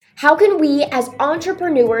How can we as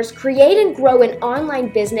entrepreneurs create and grow an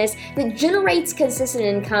online business that generates consistent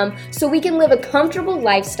income so we can live a comfortable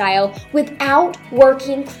lifestyle without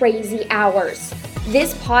working crazy hours?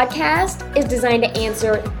 This podcast is designed to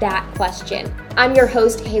answer that question. I'm your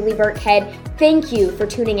host, Haley Burkhead. Thank you for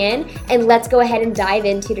tuning in, and let's go ahead and dive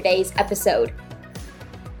into today's episode.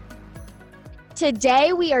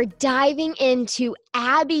 Today, we are diving into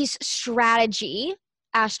Abbey's strategy,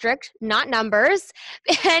 asterisk, not numbers,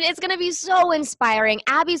 and it's going to be so inspiring.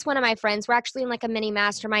 Abbey's one of my friends. We're actually in like a mini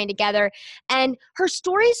mastermind together, and her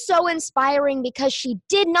story is so inspiring because she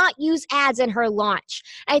did not use ads in her launch.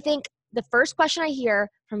 I think the first question I hear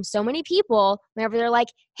from so many people whenever they're like,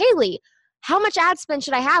 Haley, how much ad spend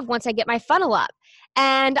should I have once I get my funnel up?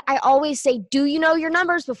 And I always say, do you know your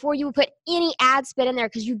numbers before you put any ad spend in there?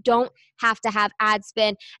 Because you don't have to have ad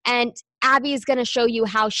spend. And Abbey is going to show you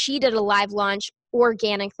how she did a live launch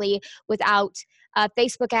organically without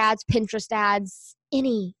Facebook ads, Pinterest ads,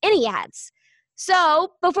 any ads.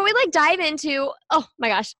 So before we dive into, oh my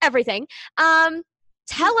gosh, everything,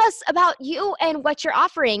 tell us about you and what you're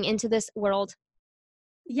offering into this world.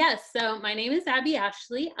 Yes. So my name is Abbey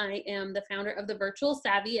Ashley. I am the founder of the Virtual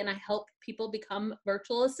Savvy, and I help people become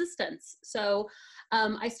virtual assistants. So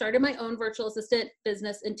I started my own virtual assistant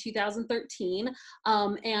business in 2013,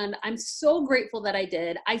 and I'm so grateful that I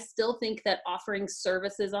did. I still think that offering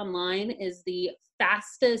services online is the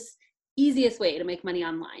fastest, easiest way to make money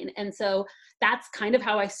online. And so that's kind of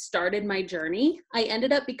how I started my journey. I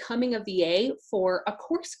ended up becoming a VA for a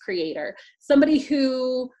course creator, somebody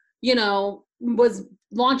who, was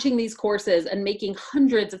launching these courses and making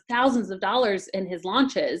hundreds of thousands of dollars in his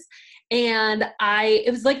launches. And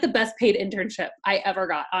it was like the best paid internship I ever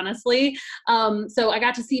got, honestly. So I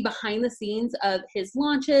got to see behind the scenes of his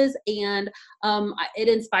launches, and it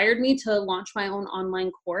inspired me to launch my own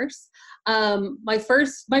online course. My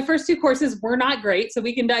first two courses were not great, so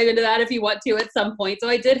we can dive into that if you want to at some point. So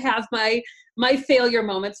I did have my failure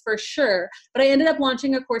moments for sure, but I ended up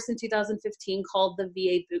launching a course in 2015 called the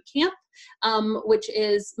VA Bootcamp, which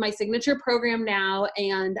is my signature program now.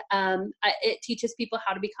 And it teaches people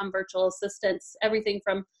how to become virtual assistants, everything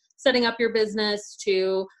from setting up your business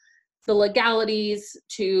to the legalities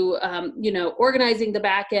to, organizing the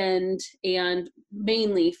back end and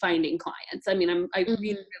mainly finding clients. I mean, I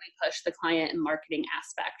really push the client and marketing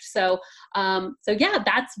aspect. So yeah,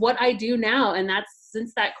 that's what I do now. And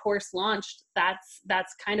since that course launched,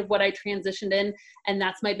 that's kind of what I transitioned in. And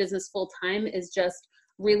that's my business full time, is just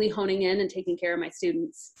really honing in and taking care of my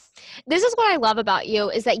students. This is what I love about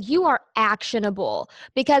you, is that you are actionable,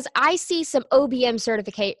 because I see some OBM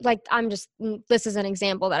certificate, this is an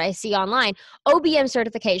example that I see online, OBM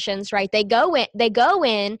certifications, right? They go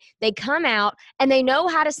in, they come out, and they know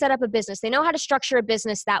how to set up a business. They know how to structure a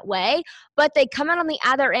business that way, but they come out on the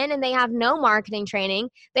other end and they have no marketing training.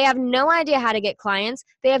 They have no idea how to get clients.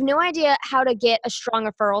 They have no idea how to get a strong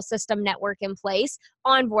referral system network in place,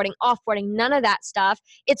 onboarding, offboarding, none of that stuff.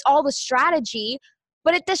 It's all the strategy,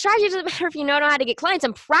 but the strategy doesn't matter if you don't know how to get clients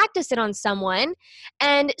and practice it on someone.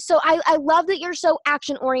 And so I love that you're so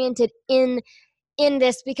action oriented in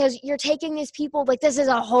this, because you're taking these people, this is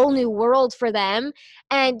a whole new world for them.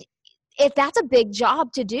 And if that's a big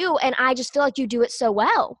job to do, and I just feel like you do it so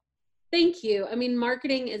well. Thank you. I mean,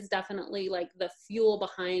 marketing is definitely the fuel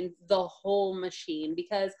behind the whole machine,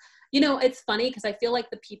 because, it's funny because I feel like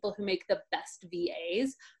the people who make the best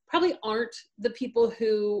VAs probably aren't the people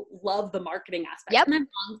who love the marketing aspect. Yep. And I'm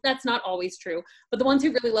wrong. That's not always true. But the ones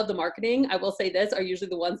who really love the marketing, I will say this, are usually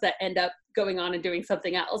the ones that end up going on and doing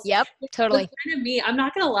something else. Yep, totally. Kind of me, I'm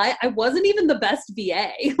not going to lie. I wasn't even the best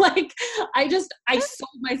VA. I sold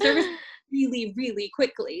my service really, really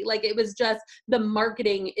quickly. It was just the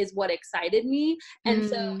marketing is what excited me. And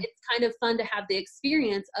so it's kind of fun to have the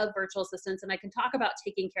experience of virtual assistants, and I can talk about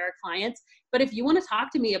taking care of clients. But if you want to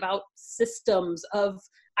talk to me about systems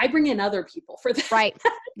I bring in other people for that. Right.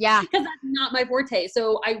 Yeah. Because that's not my forte.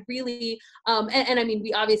 So I really, and I mean,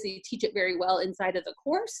 we obviously teach it very well inside of the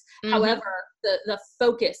course. However, the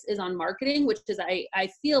focus is on marketing, which is, I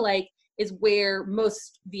feel like, is where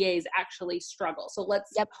most VAs actually struggle. So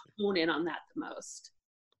let's hone in on that the most.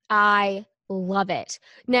 I love it.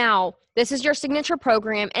 Now, this is your signature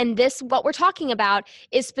program, and what we're talking about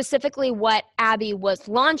is specifically what Abbey was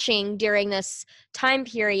launching during this time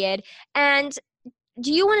period. And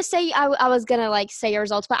do you want to say, I was going to say your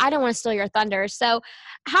results, but I don't want to steal your thunder. So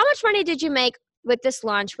how much money did you make with this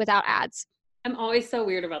launch without ads? I'm always so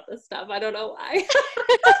weird about this stuff. I don't know why.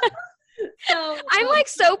 So I'm like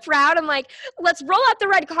so proud. I'm like, let's roll out the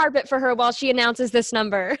red carpet for her while she announces this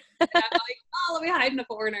number. I'm like, oh, let me hide in a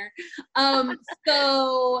corner.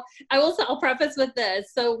 So I'll preface with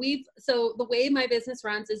this. So the way my business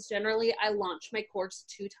runs is generally I launch my course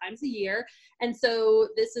 2 times a year. And so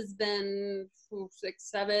this has been 6,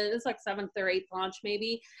 7, it's like 7th or 8th launch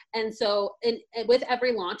maybe. And so with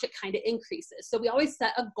every launch, it kind of increases. So we always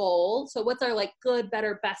set a goal. So what's our like good,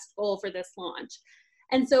 better, best goal for this launch?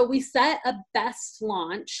 And so we set a best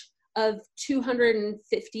launch of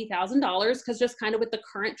 $250,000 because just kind of with the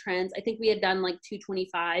current trends, I think we had done like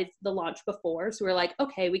 225 the launch before. So we're like,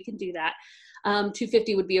 okay, we can do that.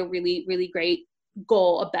 250 would be a really, really great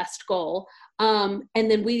goal, a best goal. And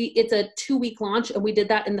then it's a 2-week launch and we did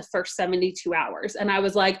that in the first 72 hours. And I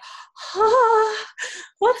was like,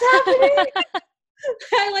 what's happening?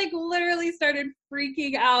 I like literally started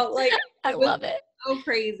freaking out. Like, I love it. So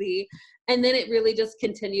crazy. And then it really just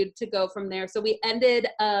continued to go from there. So we ended,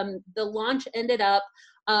 the launch ended up,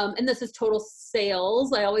 and this is total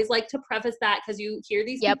sales. I always like to preface that because you hear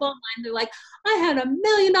these people online, they're like, I had $1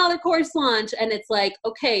 million course launch. And it's like,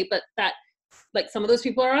 okay, but that, like some of those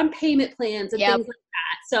people are on payment plans and things like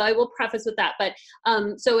that. So I will preface with that. But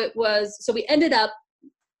so we ended up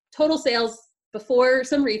total sales before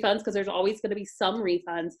some refunds, because there's always going to be some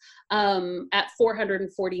refunds, at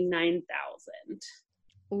 $449,000.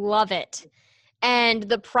 Love it. And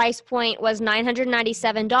the price point was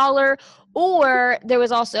 $997, or there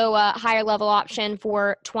was also a higher level option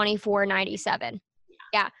for $2,497.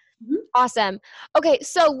 Yeah. Mm-hmm. Awesome. Okay.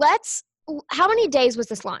 So how many days was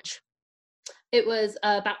this launch? It was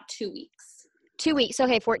about 2 weeks. 2 weeks.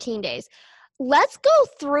 Okay. 14 days. Let's go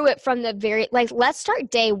through it from let's start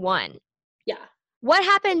day one. Yeah. What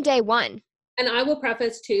happened day one? And I will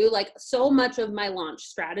preface too, like so much of my launch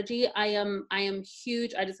strategy, I am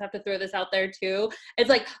huge. I just have to throw this out there too. It's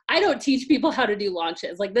like, I don't teach people how to do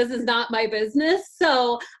launches. Like, this is not my business.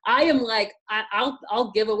 So I am like,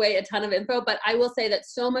 I'll give away a ton of info, but I will say that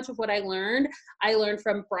so much of what I learned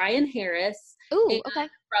from Brian Harris. Ooh, okay.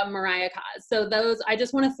 From Mariah Kaz. So I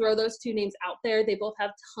just want to throw those 2 names out there. They both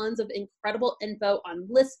have tons of incredible info on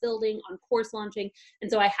list building, on course launching.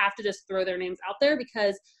 And so I have to just throw their names out there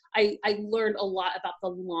because I learned a lot about the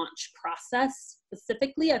launch process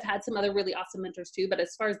specifically. I've had some other really awesome mentors too, but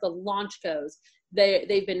as far as the launch goes,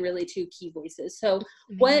 they've been really 2 key voices. So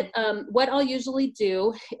what I'll usually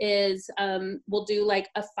do is we'll do like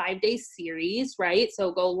a 5-day series, right?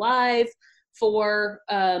 So go live for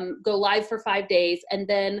 5 days, and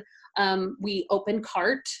then we open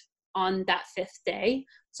cart on that 5th day.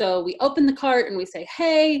 So we open the cart and we say,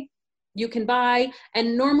 hey, you can buy.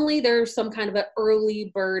 And normally there's some kind of an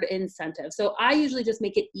early bird incentive. So I usually just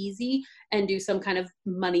make it easy and do some kind of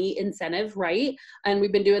money incentive, right? And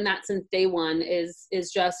we've been doing that since day one, is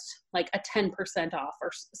just like a 10% off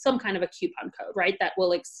or some kind of a coupon code, right? That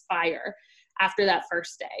will expire after that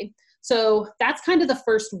first day. So that's kind of the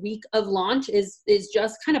first week of launch is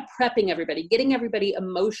just kind of prepping everybody, getting everybody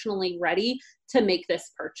emotionally ready to make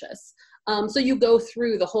this purchase. So you go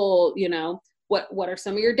through the whole, what are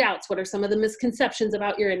some of your doubts? What are some of the misconceptions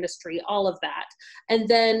about your industry? All of that. And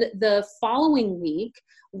then the following week,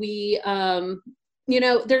 we,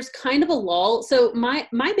 there's kind of a lull. So my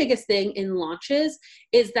biggest thing in launches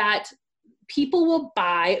is that people will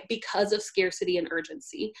buy because of scarcity and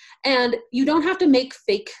urgency. And you don't have to make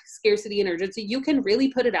fake scarcity and urgency. You can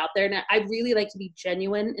really put it out there. And I really like to be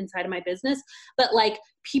genuine inside of my business, but like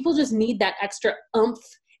people just need that extra oomph.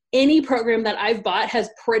 Any program that I've bought has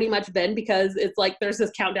pretty much been because it's like there's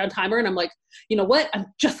this countdown timer and I'm like, you know what? I'm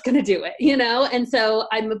just going to do it, And so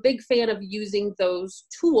I'm a big fan of using those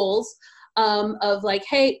tools of like,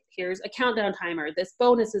 hey, here's a countdown timer. This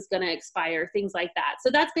bonus is going to expire, things like that.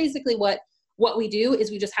 So that's basically what we do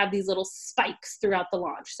is we just have these little spikes throughout the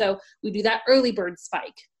launch. So we do that early bird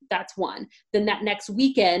spike. That's one. Then that next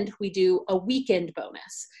weekend, we do a weekend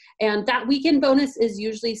bonus. And that weekend bonus is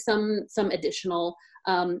usually some additional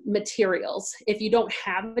materials. If you don't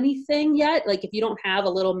have anything yet, like if you don't have a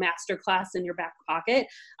little masterclass in your back pocket,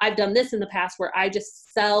 I've done this in the past where I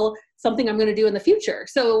just sell something I'm going to do in the future.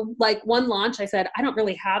 So like one launch, I said, I don't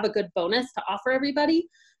really have a good bonus to offer everybody.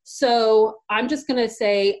 So I'm just going to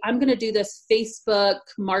say, I'm going to do this Facebook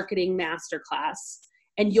marketing masterclass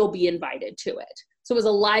and you'll be invited to it. So it was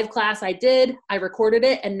a live class I did, I recorded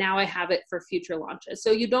it, and now I have it for future launches.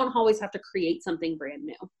 So you don't always have to create something brand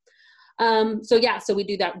new. So we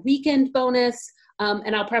do that weekend bonus.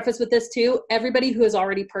 And I'll preface with this too. Everybody who has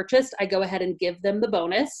already purchased, I go ahead and give them the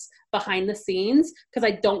bonus behind the scenes because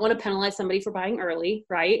I don't want to penalize somebody for buying early,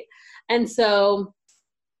 right? And so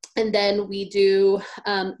And then we do,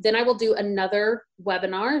 then I will do another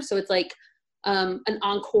webinar. So it's like an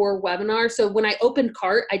encore webinar. So when I opened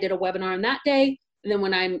cart, I did a webinar on that day. And then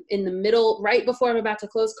when I'm in the middle, right before I'm about to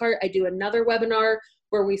close cart, I do another webinar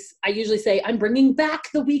where I usually say, I'm bringing back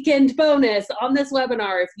the weekend bonus on this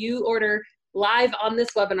webinar. If you order live on this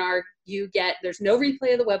webinar, there's no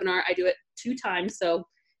replay of the webinar. I do it 2 times. So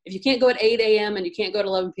if you can't go at 8 a.m. and you can't go at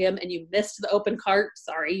 11 p.m. and you missed the open cart,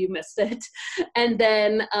 sorry, you missed it. And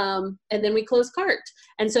then we close cart.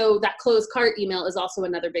 And so that closed cart email is also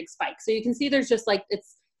another big spike. So you can see there's just like,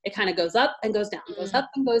 it kind of goes up and goes down, goes up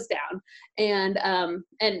and goes down. And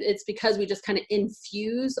it's because we just kind of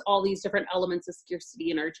infuse all these different elements of scarcity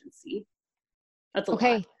and urgency. That's a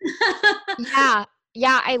lot. Yeah.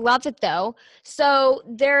 Yeah. I loved it though. So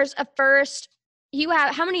there's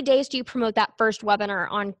how many days do you promote that first webinar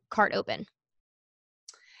on Cart Open?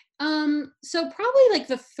 So probably like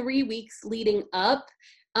the 3 weeks leading up,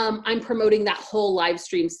 I'm promoting that whole live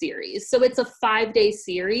stream series. So it's a 5-day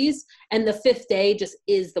series, and the 5th day just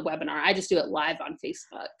is the webinar. I just do it live on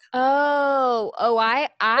Facebook.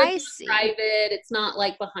 I see. Private. It's not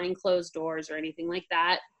like behind closed doors or anything like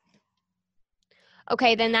that.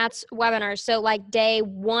 Okay, then that's webinars. So like day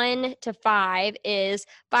 1 to 5 is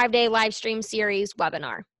 5-day live stream series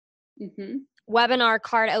webinar. Mm-hmm. Webinar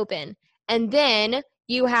Cart Open. And then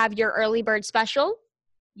you have your early bird special.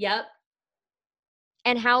 Yep.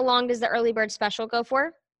 And how long does the early bird special go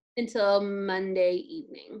for? Until Monday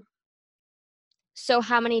evening. So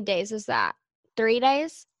how many days is that? 3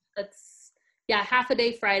 days? Half a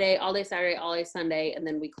day Friday, all day Saturday, all day Sunday, and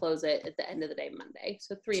then we close it at the end of the day Monday.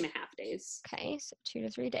 So 3.5 days. Okay, so 2 to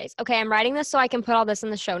 3 days. Okay, I'm writing this so I can put all this in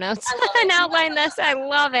the show notes and outline this. I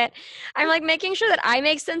love it. I'm like making sure that I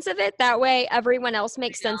make sense of it. That way everyone else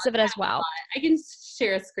makes sense of it as well. I can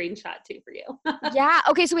share a screenshot too for you. Yeah.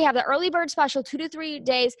 Okay, so we have the early bird special, 2 to 3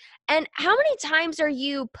 days. And how many times are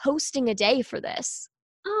you posting a day for this?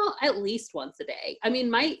 Oh, at least once a day. I mean,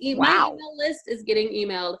 my email list is getting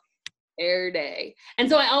emailed every day. And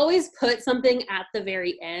so I always put something at the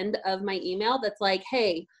very end of my email that's like,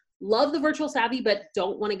 hey, love the virtual savvy, but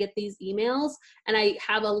don't want to get these emails. And I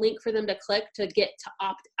have a link for them to click to get to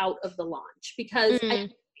opt out of the launch, because I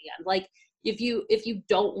understand, like, if you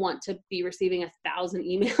don't want to be receiving 1,000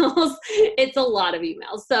 emails, it's a lot of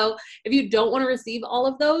emails. So if you don't want to receive all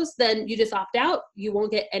of those, then you just opt out. You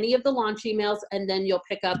won't get any of the launch emails, and then you'll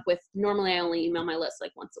pick up with, normally I only email my list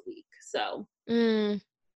like once a week. So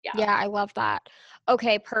yeah, I love that.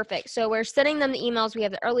 Okay, perfect. So we're sending them the emails. We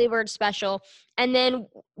have the early bird special, and then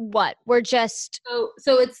what? We're just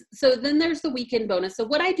so then there's the weekend bonus. So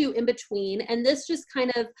what I do in between, and this just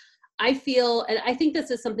kind of, I feel, and I think this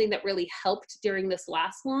is something that really helped during this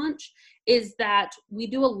last launch, is that we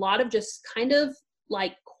do a lot of just kind of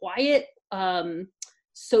like quiet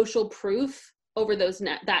social proof over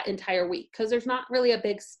that entire week, because there's not really a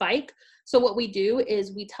big spike. So what we do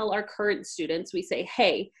is we tell our current students, we say,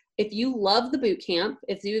 hey, if you love the boot camp,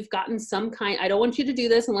 if you've gotten some kind, I don't want you to do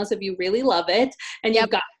this unless if you really love it, and you've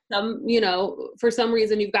got some, for some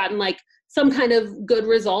reason you've gotten like some kind of good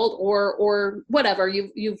result, or whatever,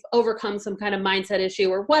 you've overcome some kind of mindset issue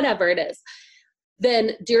or whatever it is.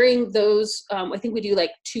 Then during those, I think we do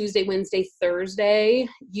like Tuesday, Wednesday, Thursday,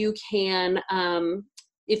 you can,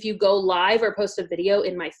 if you go live or post a video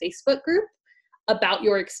in my Facebook group about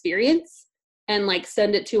your experience and like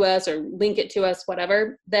send it to us or link it to us,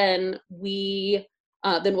 whatever, then we'll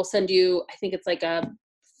send you, I think it's like a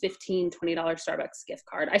 $15, $20 Starbucks gift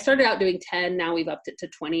card. I started out doing 10. Now we've upped it to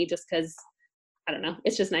 20 just because, I don't know,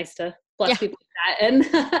 it's just nice to bless people with that. And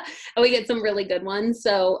we get some really good ones.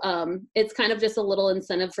 So it's kind of just a little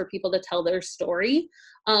incentive for people to tell their story.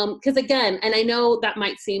 Because again, and I know that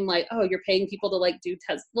might seem like, oh, you're paying people to like do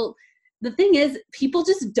tests. Well, the thing is, people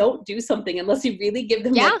just don't do something unless you really give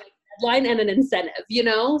them like a deadline and an incentive,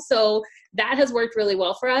 So that has worked really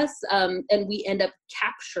well for us. And we end up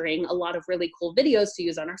capturing a lot of really cool videos to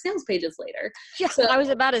use on our sales pages later. Yeah, so, I was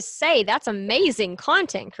about to say, that's amazing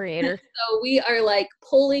content creator. So we are like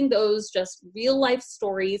pulling those just real life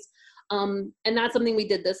stories. And that's something we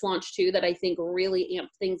did this launch too, that I think really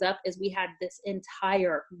amped things up, is we had this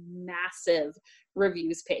entire massive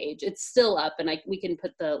reviews page. It's still up, and we can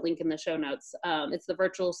put the link in the show notes. It's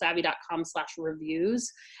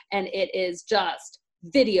thevirtualsavvy.com/reviews. And it is just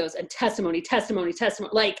videos and testimony.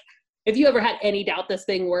 Like, if you ever had any doubt this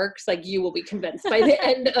thing works, like, you will be convinced by the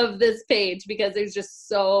end of this page, because there's just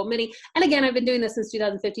so many. And again, I've been doing this since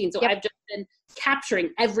 2015. So I've just been capturing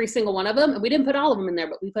every single one of them, and we didn't put all of them in there,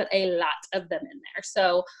 but we put a lot of them in there.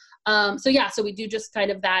 So, so we do just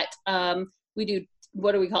kind of that. We do,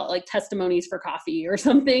 what do we call it? Like testimonies for coffee or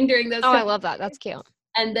something during those. Oh, I love that. That's cute.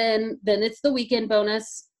 And then it's the weekend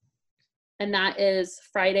bonus. And that is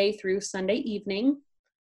Friday through Sunday evening.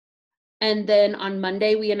 And then on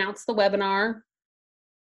Monday, we announce the webinar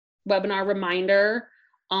reminder.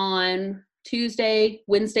 On Tuesday,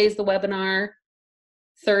 Wednesday's the webinar.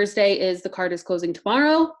 Thursday is the cart is closing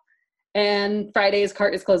tomorrow. And Friday's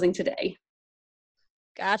cart is closing today.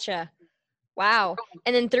 Gotcha. Wow.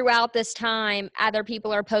 And then throughout this time, other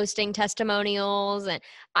people are posting testimonials, and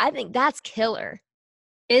I think that's killer.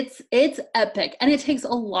 It's epic, and it takes a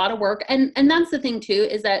lot of work. And that's the thing too,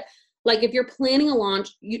 is that like if you're planning a launch,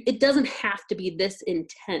 it doesn't have to be this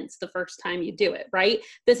intense the first time you do it, right?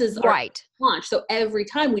 This is our launch. So every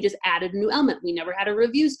time we just added a new element. We never had a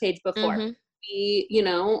reviews page before.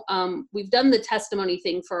 Mm-hmm. We've done the testimony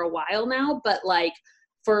thing for a while now, but like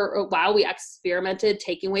for a while we experimented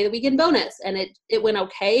taking away the weekend bonus, and it went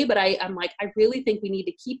okay, but I'm like, I really think we need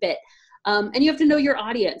to keep it. And you have to know your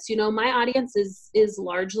audience. My audience is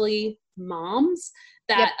largely moms,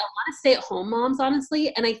 that a lot of stay-at-home moms,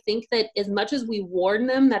 honestly. And I think that as much as we warn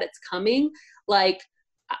them that it's coming, like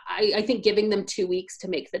I think giving them 2 weeks to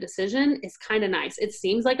make the decision is kind of nice. It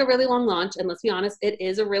seems like a really long launch, and let's be honest, it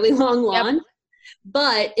is a really long launch.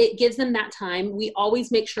 But it gives them that time. We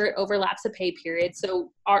always make sure it overlaps a pay period.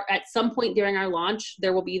 So at some point during our launch,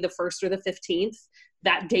 there will be the 1st or the 15th.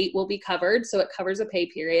 That date will be covered. So it covers a pay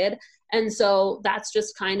period. And so that's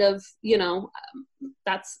just kind of,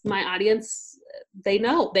 that's my audience. They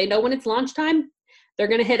know when it's launch time, they're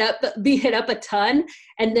going to be hit up a ton.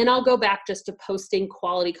 And then I'll go back just to posting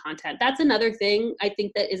quality content. That's another thing I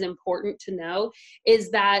think that is important to know, is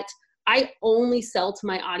that I only sell to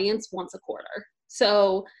my audience once a quarter.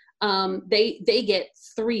 So they get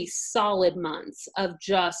 3 solid months of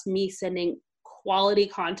just me sending quality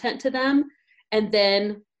content to them. And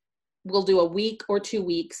then we'll do a week or 2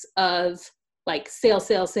 weeks of like sales.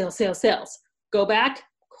 Go back,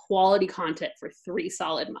 quality content for 3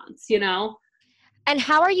 solid months, And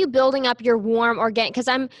how are you building up your warm organic? Because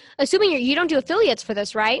I'm assuming you don't do affiliates for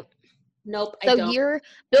this, right? Nope, I don't. So you're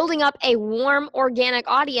building up a warm organic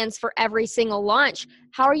audience for every single launch.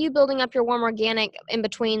 How are you building up your warm organic in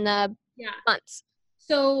between the months?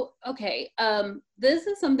 So, okay. This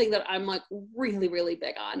is something that I'm like really, really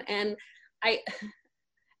big on. And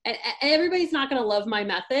and everybody's not going to love my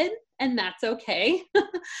method, and that's okay.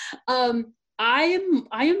 I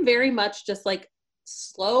am very much just like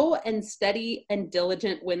slow and steady and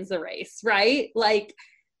diligent wins the race, right? Like,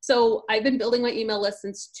 so I've been building my email list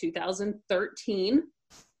since 2013,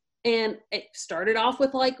 and it started off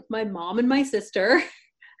with like my mom and my sister.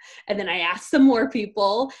 And then I asked some more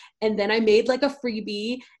people, and then I made like a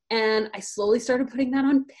freebie, and I slowly started putting that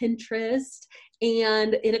on Pinterest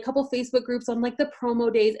and in a couple Facebook groups on like the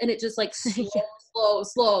promo days. And it just like slow,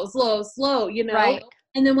 Right.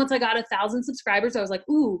 And then once I got 1,000 subscribers, I was like,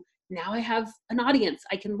 ooh, now I have an audience.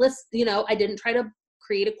 I can list, I didn't try to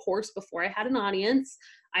create a course before I had an audience.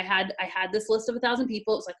 I had this list of 1,000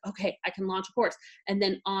 people. It's like, okay, I can launch a course, and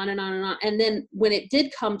then on and on and on. And then when it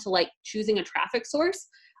did come to like choosing a traffic source,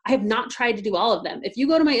 I have not tried to do all of them. If you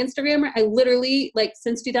go to my Instagram, I literally like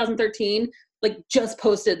since 2013, like just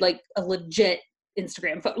posted like a legit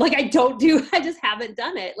Instagram photo. Like I just haven't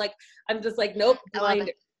done it. Like I'm just like, nope,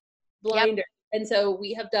 blinder. Yep. And so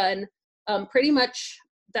we have done pretty much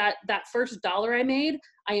that first $1 I made,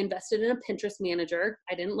 I invested in a Pinterest manager.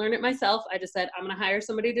 I didn't learn it myself. I just said, I'm going to hire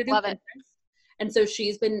somebody to do Pinterest. And so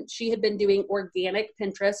she had been doing organic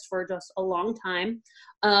Pinterest for just a long time.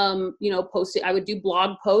 Posting, I would do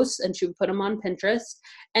blog posts and she would put them on Pinterest.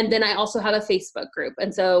 And then I also have a Facebook group.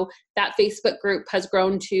 And so that Facebook group has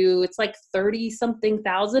grown to, it's like 30 something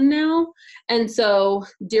thousand now. And so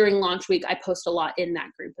during launch week, I post a lot in that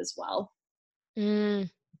group as well. And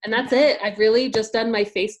that's it. I've really just done my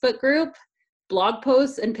Facebook group, blog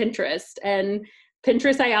posts, and Pinterest. And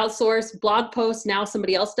Pinterest I outsource, blog posts now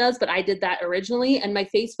somebody else does, but I did that originally. And my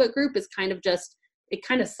Facebook group is kind of just, it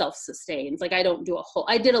kind of self-sustains. Like I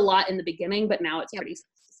did a lot in the beginning, but now it's pretty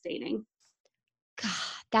self-sustaining. God,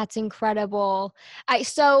 that's incredible.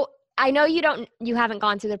 So I know you haven't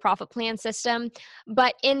gone through the profit plan system,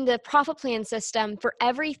 but in the profit plan system, for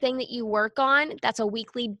everything that you work on, that's a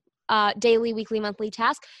weekly, daily, weekly, monthly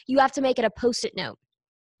task, you have to make it a Post-it note.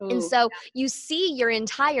 And so you see your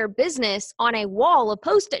entire business on a wall of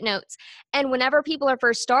Post-it notes. And whenever people are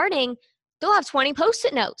first starting, they'll have 20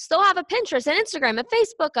 Post-it notes. They'll have a Pinterest, an Instagram, a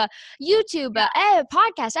Facebook, a YouTube, a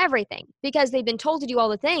podcast, everything, because they've been told to do all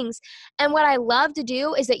the things. And what I love to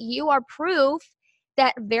do is that you are proof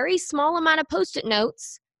that very small amount of Post-it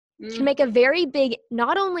notes can make a very big,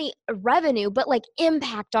 not only revenue, but like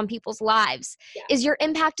impact on people's lives. Yeah. Is you're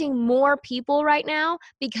impacting more people right now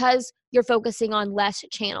because you're focusing on less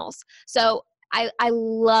channels. So I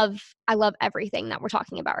love everything that we're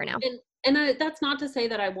talking about right now. And that's not to say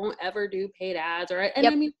that I won't ever do paid ads, I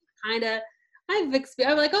mean, kind of, I'm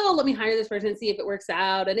like, oh, let me hire this person and see if it works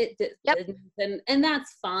out. And it didn't, and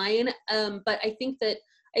that's fine. But I think that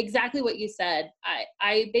exactly what you said,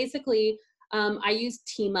 I basically, I use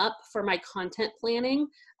Team Up for my content planning.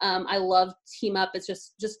 I love Team Up. It's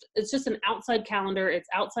just an outside calendar. It's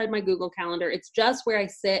outside my Google Calendar. It's just where I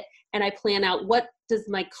sit and I plan out what does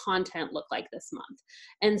my content look like this month.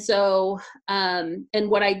 And so, and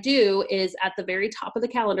what I do is at the very top of the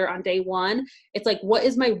calendar on day one, it's like, what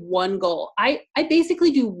is my one goal? I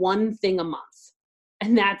basically do one thing a month,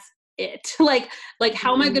 and that's it. Like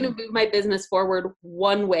how am I going to move my business forward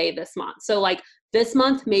one way this month? So like this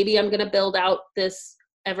month, maybe I'm going to build out this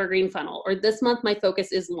evergreen funnel, or this month my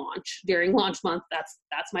focus is launch. During launch month, that's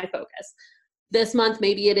my focus. This month,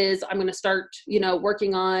 maybe it is, I'm going to start,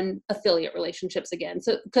 working on affiliate relationships again.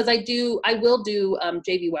 So, because I will do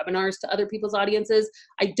JV webinars to other people's audiences.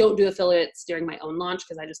 I don't do affiliates during my own launch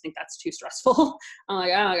because I just think that's too stressful. I'm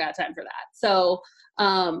like, I don't got time for that.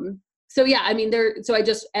 So yeah, I mean, so I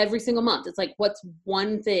just, every single month, it's like, what's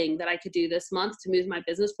one thing that I could do this month to move my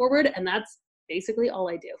business forward? And that's basically all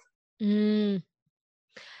I do.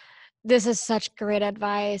 This is such great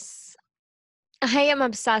advice. I am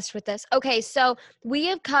obsessed with this. Okay, so we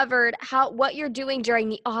have covered what you're doing during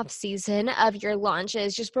the off season of your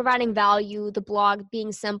launches, just providing value, the blog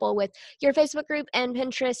being simple with your Facebook group and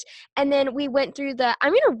Pinterest. And then we went through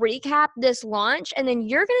I'm going to recap this launch, and then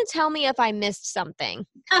you're going to tell me if I missed something.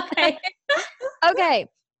 Okay. Okay.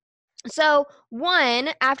 So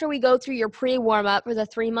after we go through your pre-warm-up for the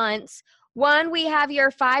 3 months, we have your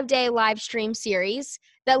 5-day live stream series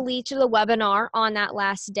that lead to the webinar on that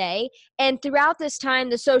last day. And throughout this time,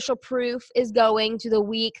 the social proof is going to the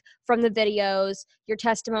week from the videos, your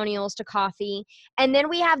testimonials to coffee. And then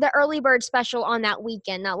we have the early bird special on that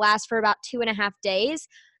weekend that lasts for about 2.5 days.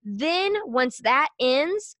 Then once that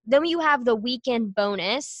ends, then you have the weekend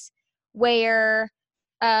bonus where,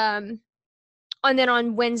 and then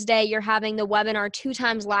on Wednesday, you're having the webinar 2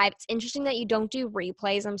 times live. It's interesting that you don't do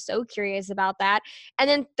replays. I'm so curious about that. And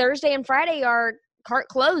then Thursday and Friday are cart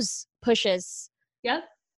close pushes. Yep.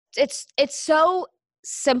 It's so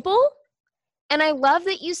simple. And I love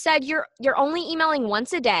that you said you're only emailing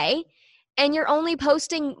once a day and you're only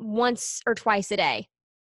posting once or twice a day.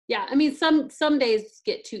 Yeah, I mean, some days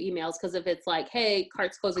get 2 emails because if it's like, hey,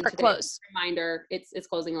 cart's closing today, close. Reminder, it's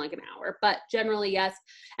closing in like an hour. But generally, yes.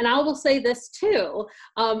 And I will say this too,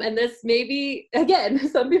 and this maybe, again,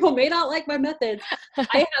 some people may not like my methods.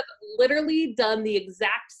 I have literally done the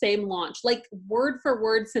exact same launch, like word for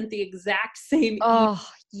word, sent the exact same email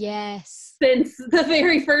yes, since the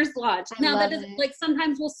very first launch. Now that is like,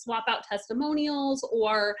 sometimes we'll swap out testimonials,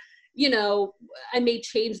 or I may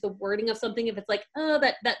change the wording of something if it's like, oh,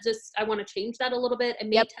 that just, I want to change that a little bit and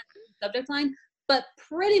maybe test the subject line. But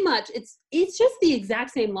pretty much it's just the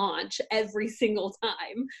exact same launch every single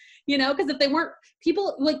time, because if they weren't,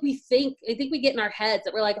 people, like, I think we get in our heads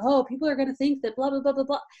that we're like, oh, people are going to think that blah, blah, blah, blah,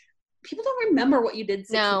 blah. People don't remember what you did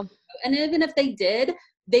 6 months ago. And even if they did,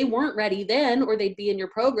 they weren't ready then, or they'd be in your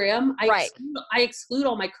program. I exclude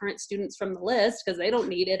all my current students from the list because they don't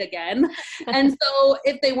need it again. And so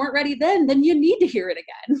if they weren't ready then you need to hear it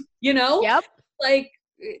again, Yep. Like,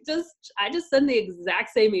 I just send the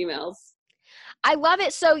exact same emails. I love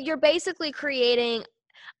it. So you're basically creating,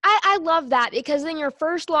 I love that, because then your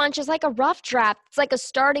first launch is like a rough draft. It's like a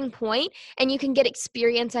starting point, and you can get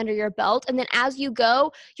experience under your belt. And then as you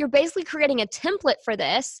go, you're basically creating a template for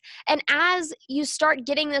this. And as you start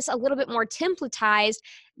getting this a little bit more templatized,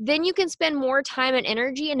 then you can spend more time and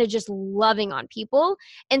energy into just loving on people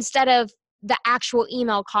instead of the actual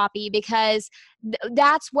email copy, because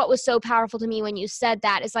that's what was so powerful to me when you said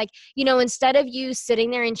that. It's like, instead of you sitting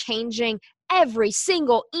there and changing every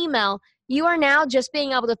single email, you are now just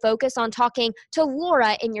being able to focus on talking to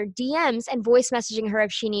Laura in your DMs and voice messaging her if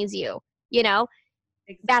she needs you. Exactly.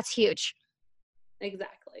 That's huge.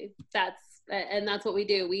 Exactly. That's what we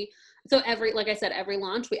do. So like I said, every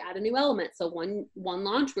launch we add a new element. So one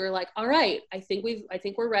launch we were like, all right, I think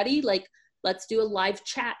we're ready. Like, let's do a live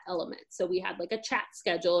chat element. So we had like a chat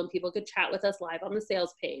schedule and people could chat with us live on the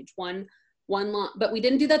sales page. One launch, but we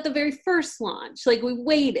didn't do that the very first launch. Like, we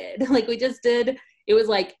waited. Like, we just did. It was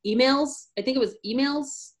like emails. I think it was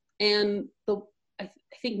emails and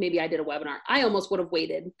I think maybe I did a webinar. I almost would have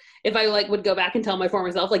waited if I like would go back and tell my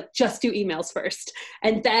former self, like, just do emails first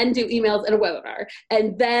and then do emails and a webinar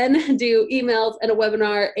and then do emails and a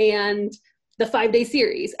webinar and the 5-day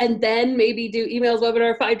series. And then maybe do emails,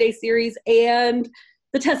 webinar, 5-day series and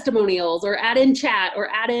the testimonials, or add in chat, or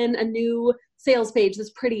add in a new sales page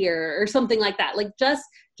that's prettier or something like that. Like just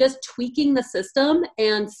tweaking the system,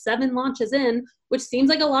 and 7 launches in, which seems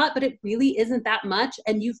like a lot, but it really isn't that much.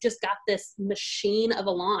 And you've just got this machine of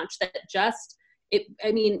a launch that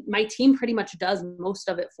I mean, my team pretty much does most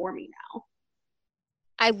of it for me now.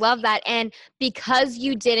 I love that. And because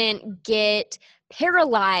you didn't get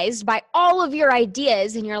paralyzed by all of your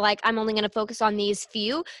ideas and you're like, I'm only going to focus on these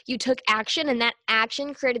few, you took action, and that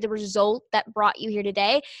action created the result that brought you here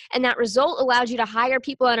today. And that result allowed you to hire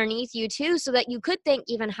people underneath you too, so that you could think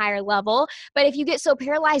even higher level. But if you get so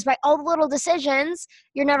paralyzed by all the little decisions,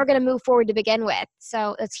 you're never going to move forward to begin with.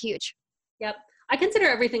 So that's huge. Yep. I consider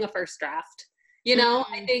everything a first draft. You know,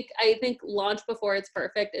 I think launch before it's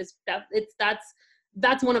perfect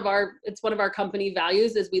that's one of our company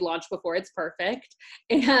values, is we launch before it's perfect.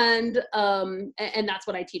 And that's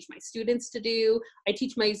what I teach my students to do. I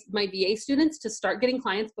teach my VA students to start getting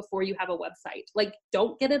clients before you have a website. Like,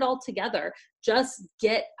 don't get it all together. Just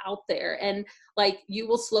get out there, and like, you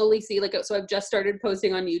will slowly see, like, so I've just started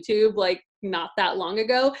posting on YouTube, like, not that long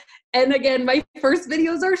ago. And again, my first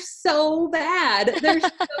videos are so bad. They're so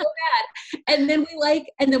bad. And then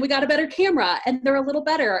we got a better camera, and they're a little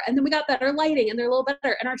better. And then we got better lighting, and they're a little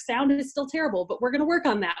better. And our sound is still terrible, but we're going to work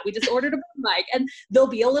on that. We just ordered a boom mic, and they'll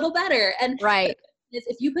be a little better. And right.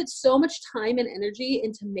 If you put so much time and energy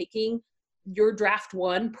into making your draft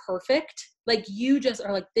 1 perfect, like, you just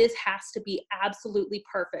are like, this has to be absolutely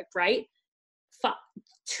perfect, right?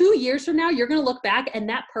 2 years from now, you're going to look back, and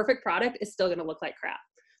that perfect product is still going to look like crap.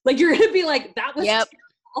 Like, you're going to be like, that was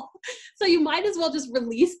terrible. So you might as well just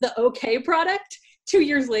release the okay product 2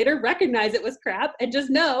 years later, recognize it was crap, and just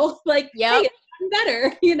know, like, hey, it's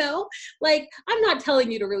better, you know? Like, I'm not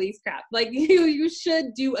telling you to release crap. Like, you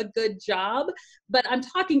should do a good job, but I'm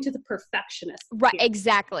talking to the perfectionist. Right, here.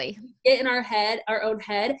 Exactly. Get in our own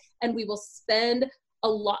head, and we will spend a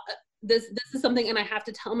lot. This is something, and I have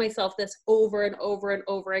to tell myself this over and over and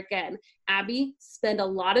over again. Abbey, spend a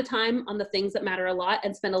lot of time on the things that matter a lot,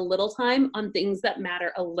 and spend a little time on things that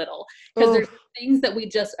matter a little. Because there's things that we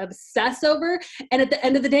just obsess over, and at the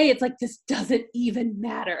end of the day, it's like, this doesn't even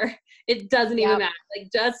matter. It doesn't even matter.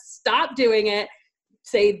 Like, just stop doing it.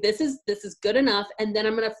 Say, this is good enough, and then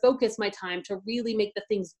I'm going to focus my time to really make the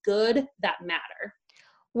things good that matter.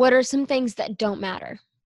 What are some things that don't matter?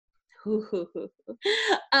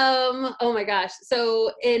 Oh my gosh. So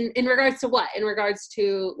in regards to what? In regards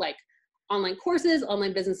to, like, online courses,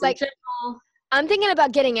 online business in general? I'm thinking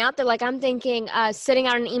about getting out there. Like, I'm thinking sitting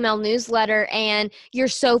out an email newsletter, and you're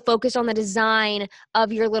so focused on the design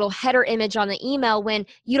of your little header image on the email, when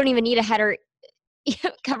you don't even need a header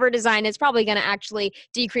cover design. It's probably going to actually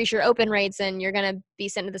decrease your open rates, and you're going to be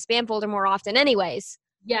sent to the spam folder more often anyways.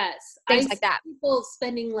 Yes. Things like that. People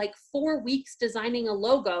spending like 4 weeks designing a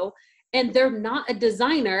logo, and they're not a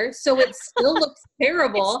designer, so it still looks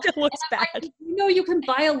terrible. It still looks bad. Like, you know, you can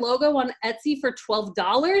buy a logo on Etsy for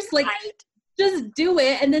 $12. Like, just do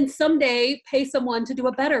it, and then someday pay someone to do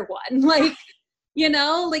a better one. Like, you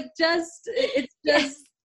know, like, it's just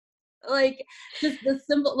like, just the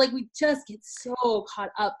simple, like, we just get so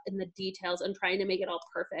caught up in the details and trying to make it all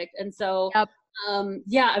perfect. And so, I'm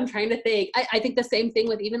trying to think. I think the same thing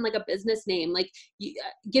with even like a business name. Like,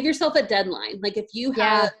 give yourself a deadline. Like, if you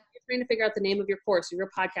have, you're trying to figure out the name of your course or your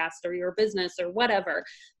podcast or your business or whatever,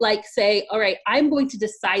 like, say, all right, I'm going to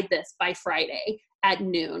decide this by Friday at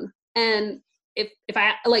noon. And if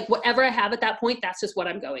I, like, whatever I have at that point, that's just what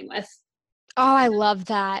I'm going with. Oh, I love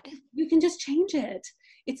that. You can just change it.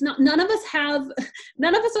 It's not, none of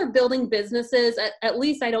us are building businesses. At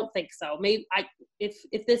least I don't think so. Maybe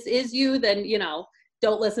if this is you, then, you know,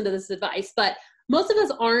 don't listen to this advice. But most of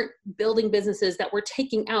us aren't building businesses that we're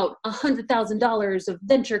taking out $100,000 of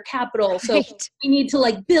venture capital. So we need to,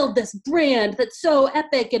 like, build this brand that's so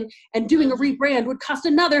epic, and doing a rebrand would cost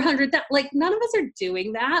another $100,000. Like, none of us are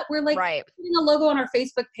doing that. We're like putting a logo on our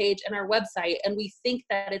Facebook page and our website, and we think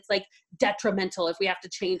that it's like detrimental if we have to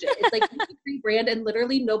change it. It's like rebrand, and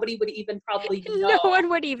literally nobody would even probably know. No one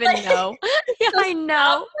would even know. Yeah, so I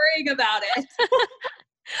know. stop worrying about it.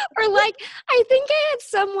 Or, like, I think I had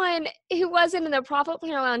someone who wasn't in the Profit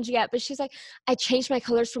Planner Lounge yet, but she's like, I changed my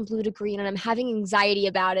colors from blue to green, and I'm having anxiety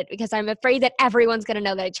about it because I'm afraid that everyone's going to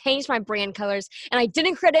know that I changed my brand colors, and I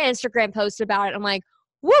didn't create an Instagram post about it. I'm like,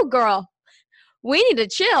 whoa, girl, we need to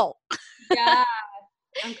chill. Yeah.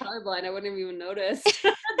 I'm colorblind. I wouldn't have even noticed.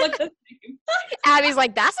 Look the same. Abby's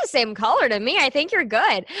like, that's the same color to me. I think you're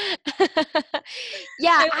good.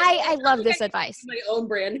 Yeah, I love this advice. My own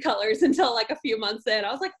brand colors until like a few months in.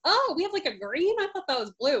 I was like, oh, we have like a green? I thought that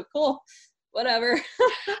was blue. Cool. Whatever.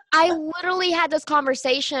 I literally had this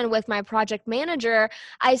conversation with my project manager.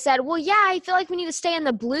 I said, well, yeah, I feel like we need to stay in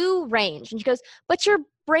the blue range. And she goes, but your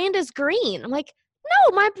brand is green. I'm like,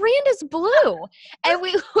 no, my brand is blue. And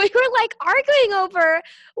we were like arguing over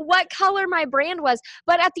what color my brand was.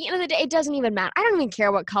 But at the end of the day, it doesn't even matter. I don't even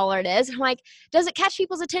care what color it is. I'm like, does it catch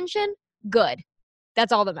people's attention? Good.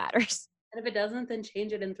 That's all that matters. And if it doesn't, then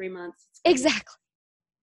change it in 3 months. Exactly.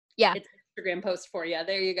 Yeah. It's an Instagram post for you.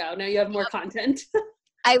 There you go. Now you have more content.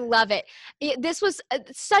 I love it. This was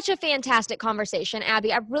such a fantastic conversation,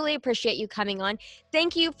 Abby. I really appreciate you coming on.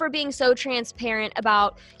 Thank you for being so transparent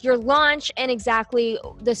about your launch and exactly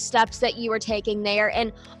the steps that you were taking there,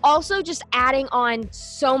 and also just adding on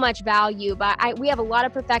so much value. But we have a lot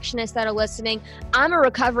of perfectionists that are listening. I'm a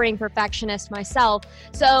recovering perfectionist myself.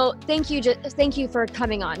 So thank you for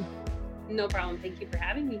coming on. No problem. Thank you for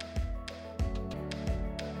having me.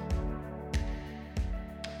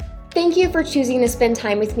 Thank you for choosing to spend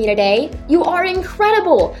time with me today. You are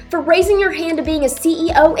incredible for raising your hand to being a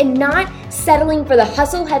CEO and not settling for the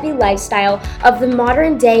hustle-heavy lifestyle of the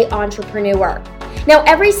modern-day entrepreneur. Now,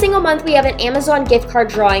 every single month we have an Amazon gift card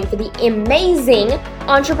drawing for the amazing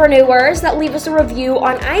entrepreneurs that leave us a review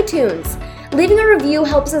on iTunes. Leaving a review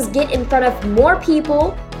helps us get in front of more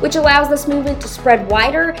people, which allows this movement to spread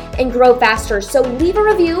wider and grow faster. So leave a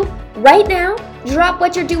review right now. Drop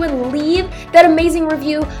what you're doing, leave that amazing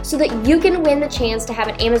review so that you can win the chance to have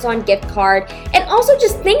an Amazon gift card. And also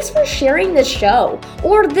just thanks for sharing this show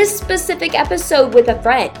or this specific episode with a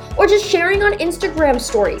friend, or just sharing on Instagram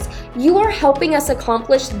stories. You are helping us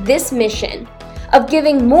accomplish this mission of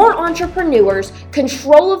giving more entrepreneurs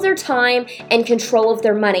control of their time and control of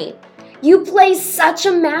their money. You play such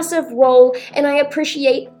a massive role, and I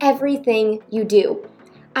appreciate everything you do.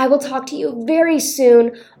 I will talk to you very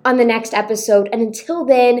soon on the next episode, and until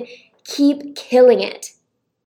then, keep killing it.